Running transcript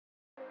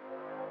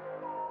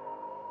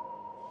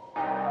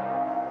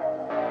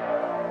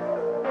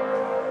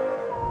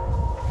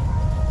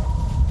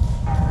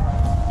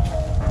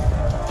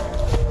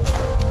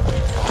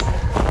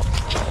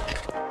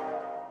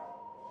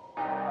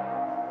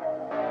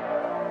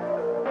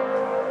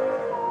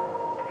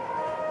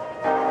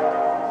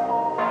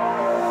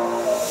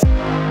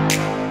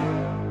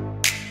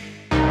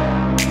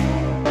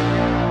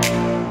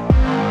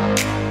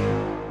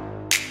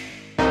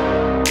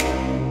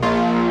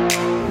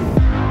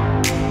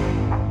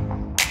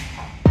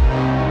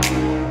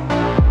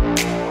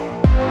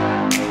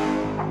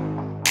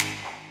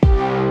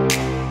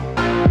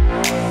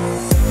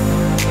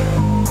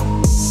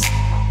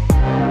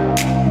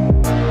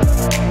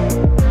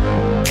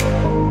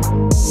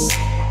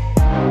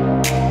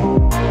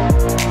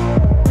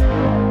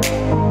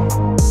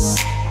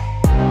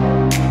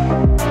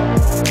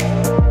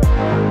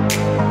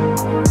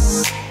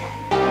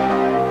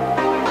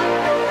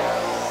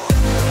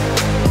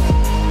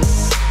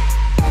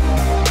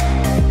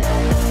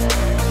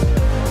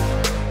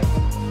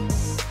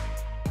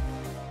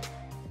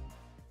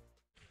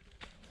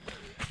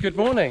Good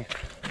morning.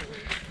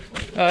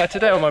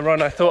 Today on my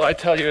run I thought I'd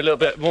tell you a little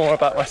bit more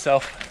about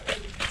myself.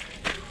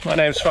 My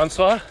name's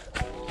Francois.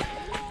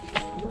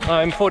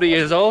 I'm 40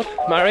 years old,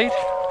 married,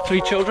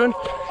 3 children,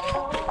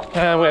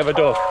 and we have a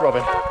dog,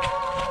 Robin.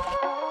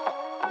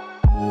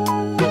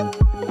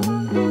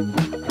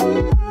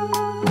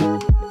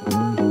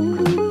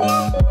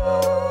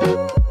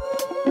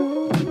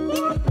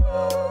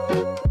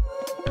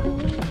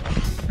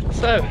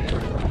 So,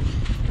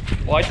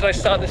 why did I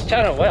start this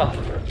channel? Well,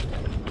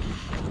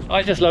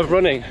 I just love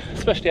running,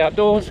 especially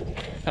outdoors,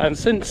 and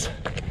since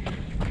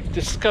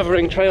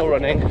discovering trail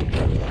running,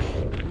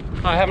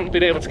 I haven't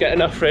been able to get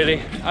enough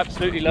really.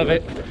 Absolutely love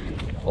it.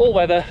 All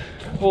weather,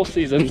 all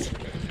seasons,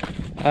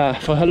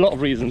 for a lot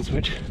of reasons,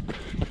 which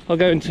I'll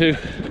go into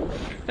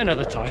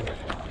another time.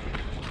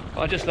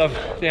 I just love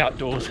the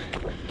outdoors.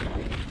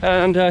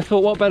 And I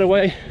thought, what better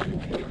way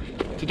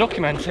to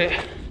document it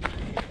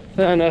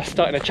than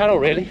starting a channel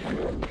really.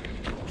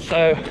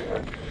 So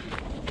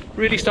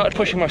really started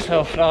pushing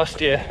myself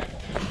last year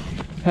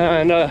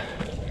and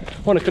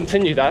want to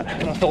continue that,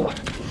 and I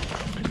thought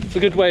it's a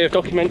good way of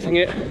documenting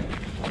it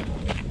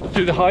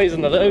through the highs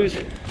and the lows,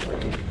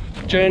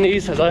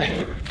 journeys, as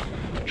I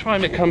try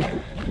and become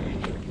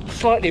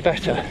slightly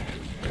better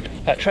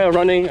at trail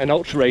running and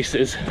ultra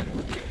races.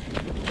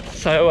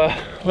 So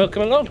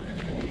welcome along.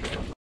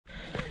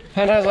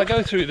 And as I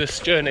go through this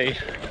journey,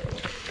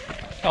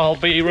 I'll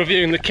be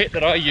reviewing the kit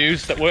that I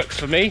use that works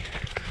for me,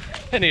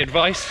 any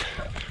advice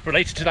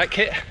related to that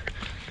kit,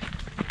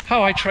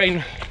 how I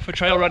train for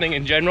trail running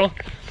in general,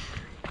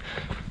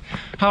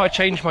 how I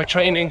change my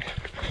training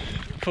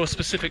for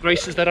specific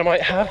races that I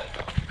might have,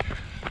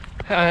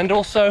 and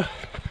also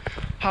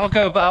how I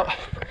go about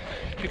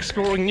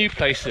exploring new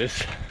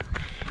places,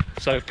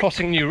 so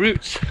plotting new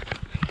routes,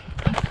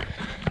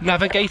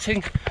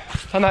 navigating,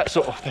 and that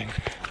sort of thing.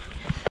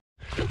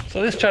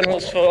 So this channel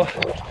is for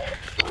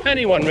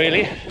anyone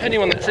really,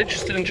 anyone that's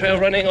interested in trail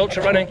running,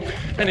 ultra running,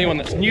 anyone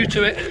that's new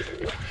to it,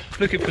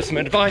 looking for some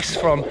advice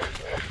from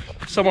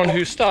someone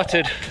who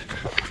started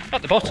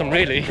at the bottom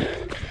really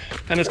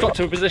and has got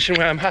to a position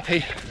where I'm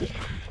happy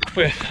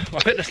with my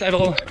fitness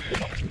level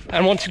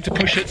and wanting to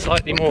push it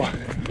slightly more.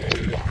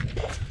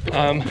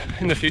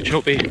 In the future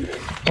will be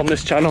on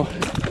this channel.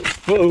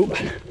 Whoa.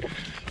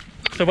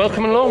 So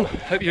welcome along,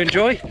 hope you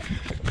enjoy.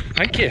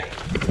 Thank you.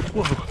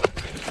 Whoa.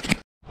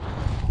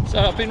 So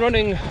I've been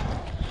running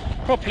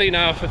properly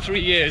now for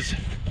 3 years.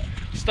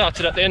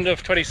 Started at the end of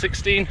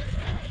 2016.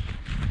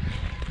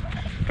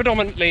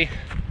 Predominantly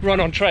run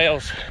on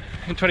trails.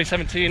 In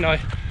 2017 I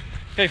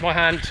gave my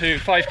hand to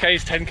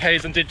 5Ks,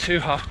 10Ks and did 2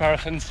 half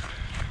marathons,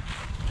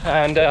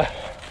 and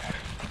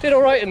did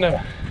alright in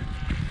them.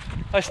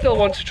 I still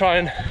want to try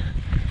and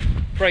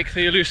break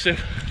the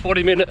elusive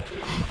 40-minute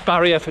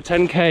barrier for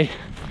 10K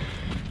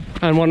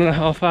and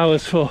 1.5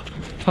 hours for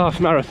half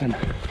marathon,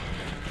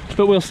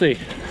 but we'll see.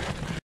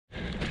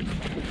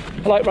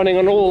 I like running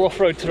on all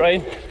off-road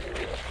terrain,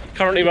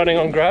 currently running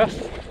on grass,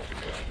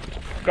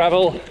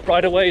 gravel,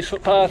 bridleways,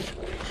 footpath,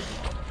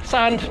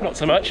 sand, not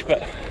so much,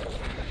 but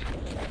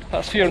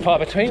that's few and far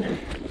between. I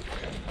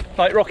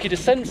like rocky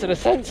descents and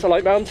ascents, I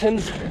like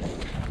mountains,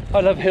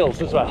 I love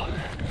hills as well.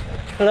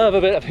 I love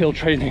a bit of hill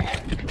training.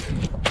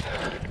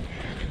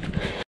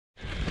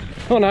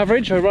 On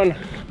average I run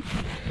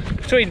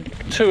between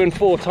 2 and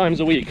 4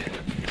 times a week,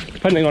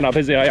 depending on how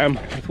busy I am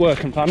with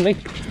work and family,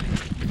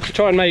 to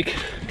try and make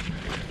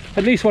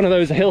at least one of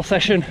those a hill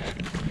session,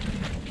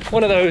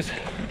 one of those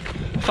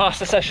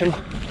faster session,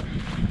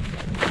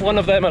 one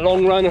of them a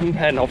long run, and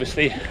then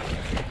obviously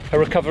a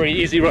recovery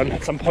easy run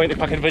at some point if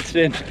I can fit it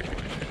in.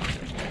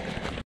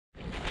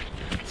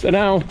 So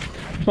now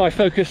my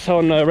focus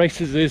on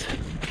races is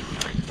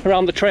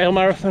around the trail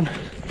marathon,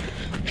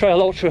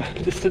 trail ultra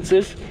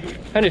distances,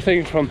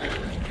 anything from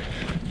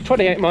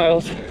 28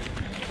 miles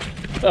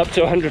up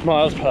to 100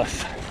 miles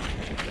plus,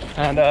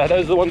 and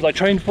those are the ones I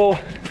train for.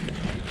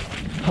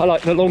 I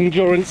like the long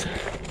endurance,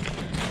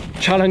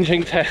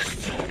 challenging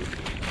tests,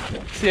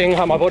 seeing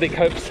how my body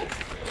copes,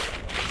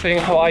 seeing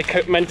how I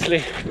cope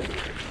mentally,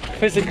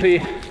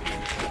 physically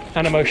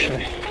and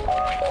emotionally.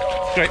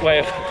 It's a great way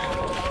of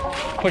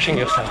pushing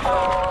yourself.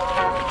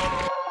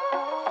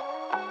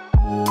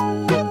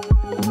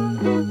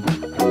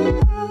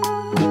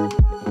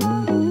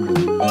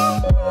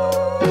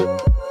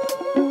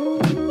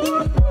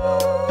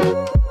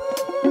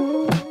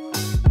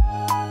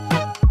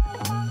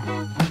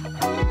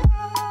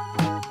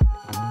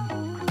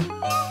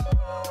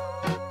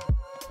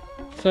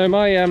 So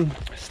my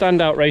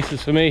standout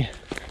races for me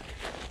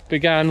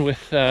began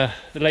with the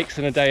Lakes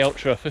in a Day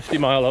Ultra,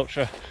 50-mile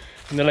ultra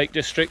in the Lake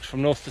District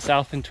from north to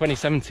south in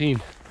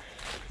 2017.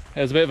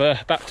 It was a bit of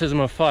a baptism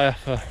of fire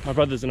for my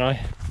brothers and I.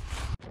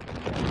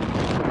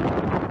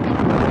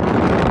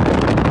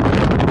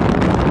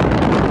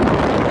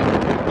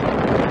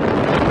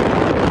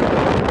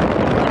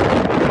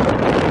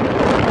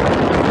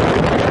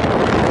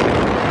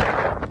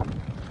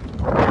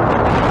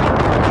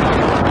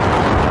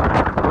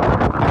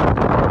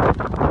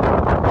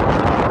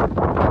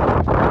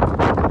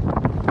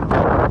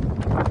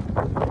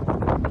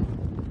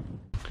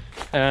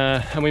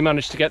 and we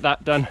managed to get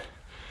that done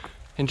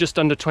in just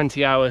under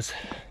 20 hours,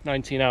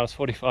 19 hours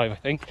 45 I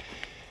think.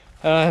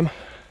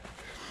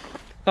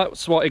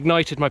 That's what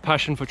ignited my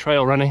passion for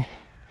trail running,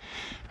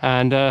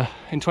 and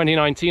in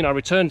 2019 I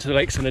returned to the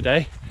lakes in a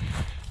day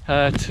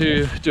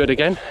to do it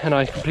again, and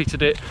I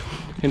completed it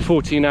in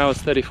 14 hours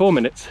 34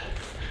 minutes.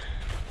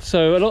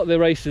 So a lot of the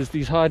races,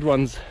 these hard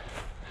ones,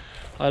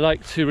 I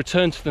like to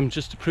return to them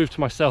just to prove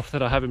to myself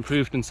that I have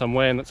improved in some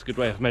way, and that's a good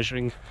way of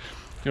measuring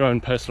your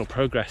own personal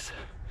progress.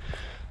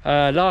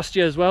 Last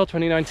year as well,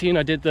 2019,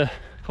 I did the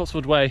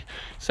Cotswold Way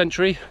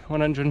Century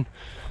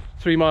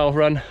 103-mile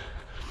run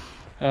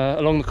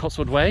along the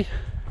Cotswold Way,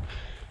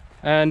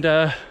 and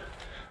that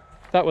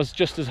was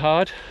just as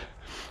hard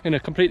in a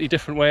completely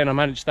different way, and I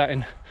managed that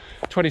in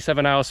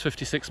 27 hours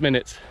 56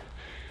 minutes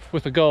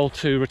with a goal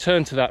to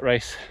return to that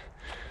race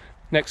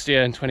next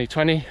year in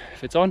 2020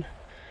 if it's on,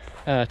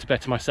 to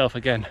better myself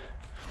again.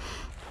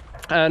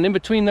 And in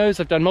between those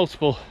I've done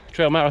multiple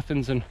trail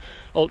marathons and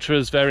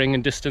ultras varying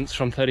in distance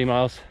from 30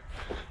 miles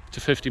to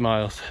 50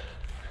 miles.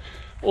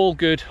 All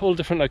good, all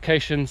different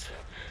locations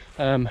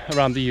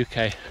around the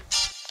UK.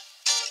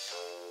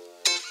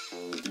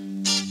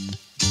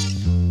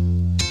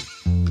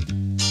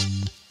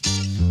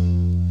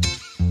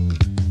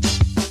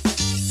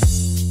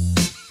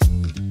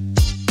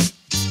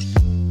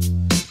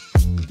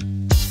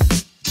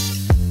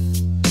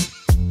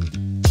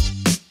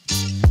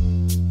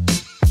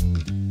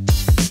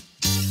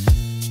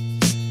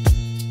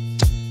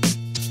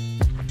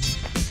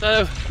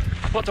 So,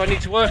 what do I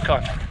need to work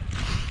on?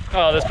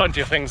 Oh, there's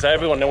plenty of things there.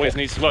 Everyone always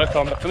needs to work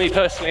on, but for me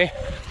personally,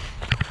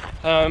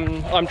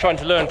 I'm trying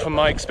to learn from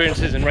my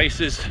experiences in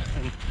races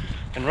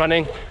and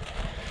running,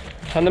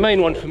 and the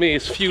main one for me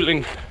is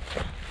fueling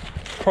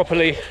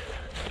properly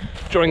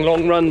during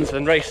long runs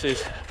and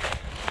races.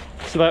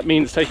 So that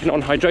means taking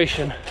on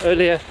hydration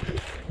earlier,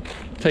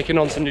 taking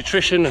on some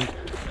nutrition and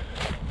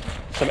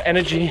some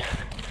energy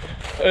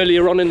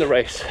earlier on in the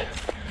race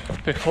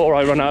before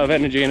I run out of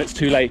energy and it's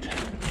too late.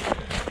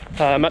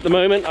 At the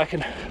moment I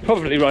can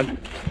probably run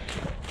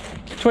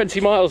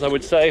 20 miles I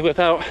would say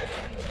without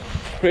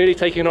really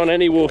taking on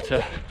any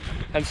water,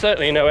 and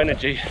certainly no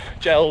energy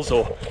gels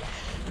or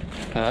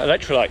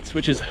electrolytes,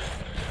 which is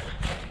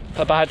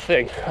a bad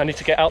thing. I need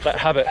to get out that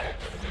habit,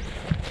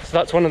 so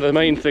that's one of the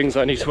main things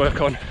I need to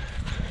work on.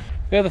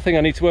 The other thing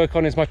I need to work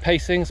on is my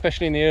pacing,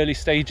 especially in the early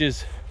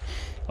stages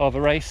of a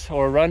race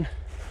or a run.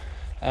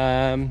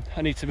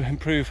 I need to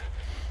improve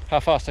how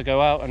fast I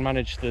go out and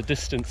manage the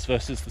distance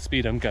versus the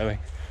speed I'm going.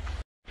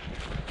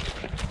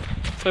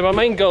 So my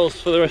main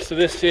goals for the rest of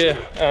this year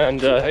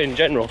and in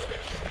general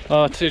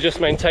are to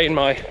just maintain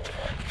my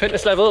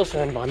fitness levels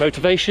and my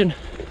motivation.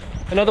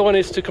 Another one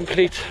is to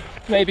complete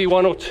maybe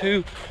 1 or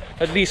 2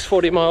 at least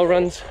 40-mile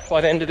runs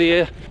by the end of the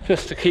year,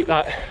 just to keep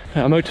that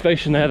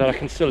motivation there that I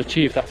can still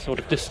achieve that sort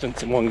of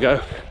distance in one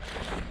go.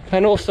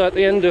 And also at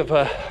the end of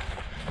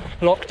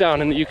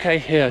lockdown in the UK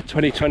here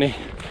 2020,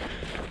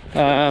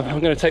 I'm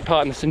going to take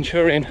part in the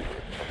Centurion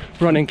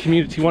Running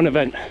Community 1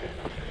 event,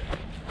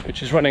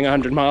 which is running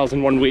 100 miles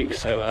in 1 week,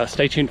 so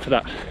stay tuned for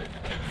that.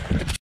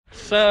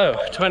 So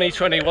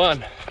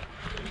 2021,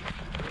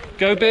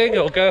 go big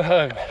or go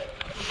home.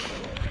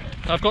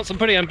 I've got some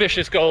pretty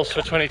ambitious goals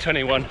for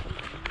 2021,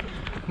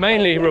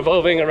 mainly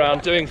revolving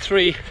around doing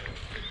 3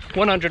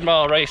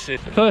 100-mile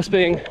races. First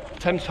being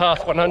Thames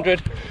Path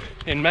 100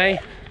 in May,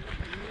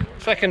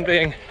 second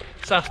being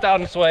South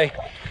Downs Way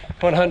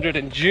 100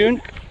 in June,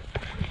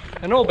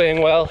 and all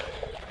being well,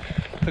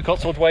 the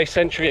Cotswold Way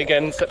Century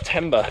again in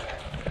September.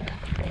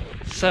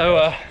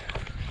 So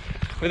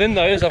within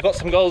those I've got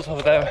some goals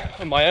over there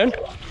on my own.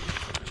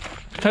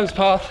 Thames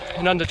Path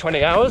in under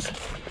 20 hours,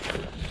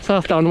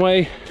 South Down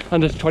Way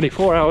under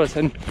 24 hours,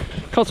 and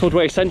Cotswold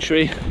Way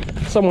Century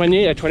somewhere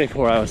near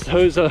 24 hours.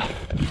 Those are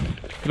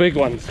the big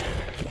ones.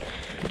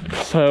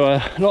 So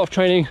a lot of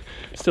training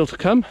still to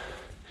come,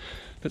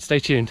 but stay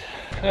tuned.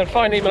 And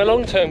finally, my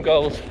long-term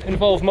goals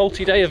involve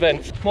multi-day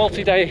events,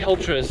 multi-day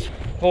ultras.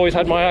 I've always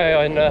had my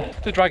eye on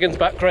the Dragon's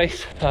Back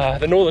race,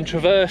 the Northern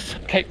Traverse,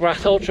 Cape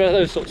Wrath Ultra,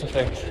 those sorts of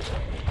things.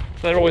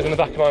 So they're always in the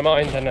back of my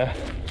mind, and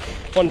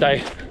one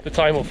day the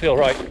time will feel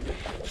right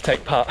to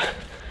take part.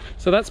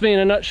 So that's me in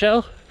a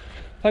nutshell.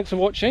 Thanks for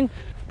watching.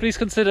 Please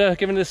consider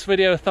giving this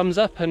video a thumbs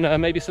up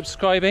and maybe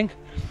subscribing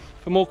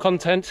for more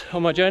content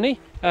on my journey,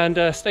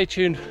 and stay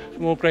tuned for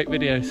more great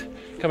videos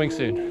coming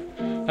soon.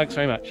 Thanks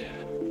very much.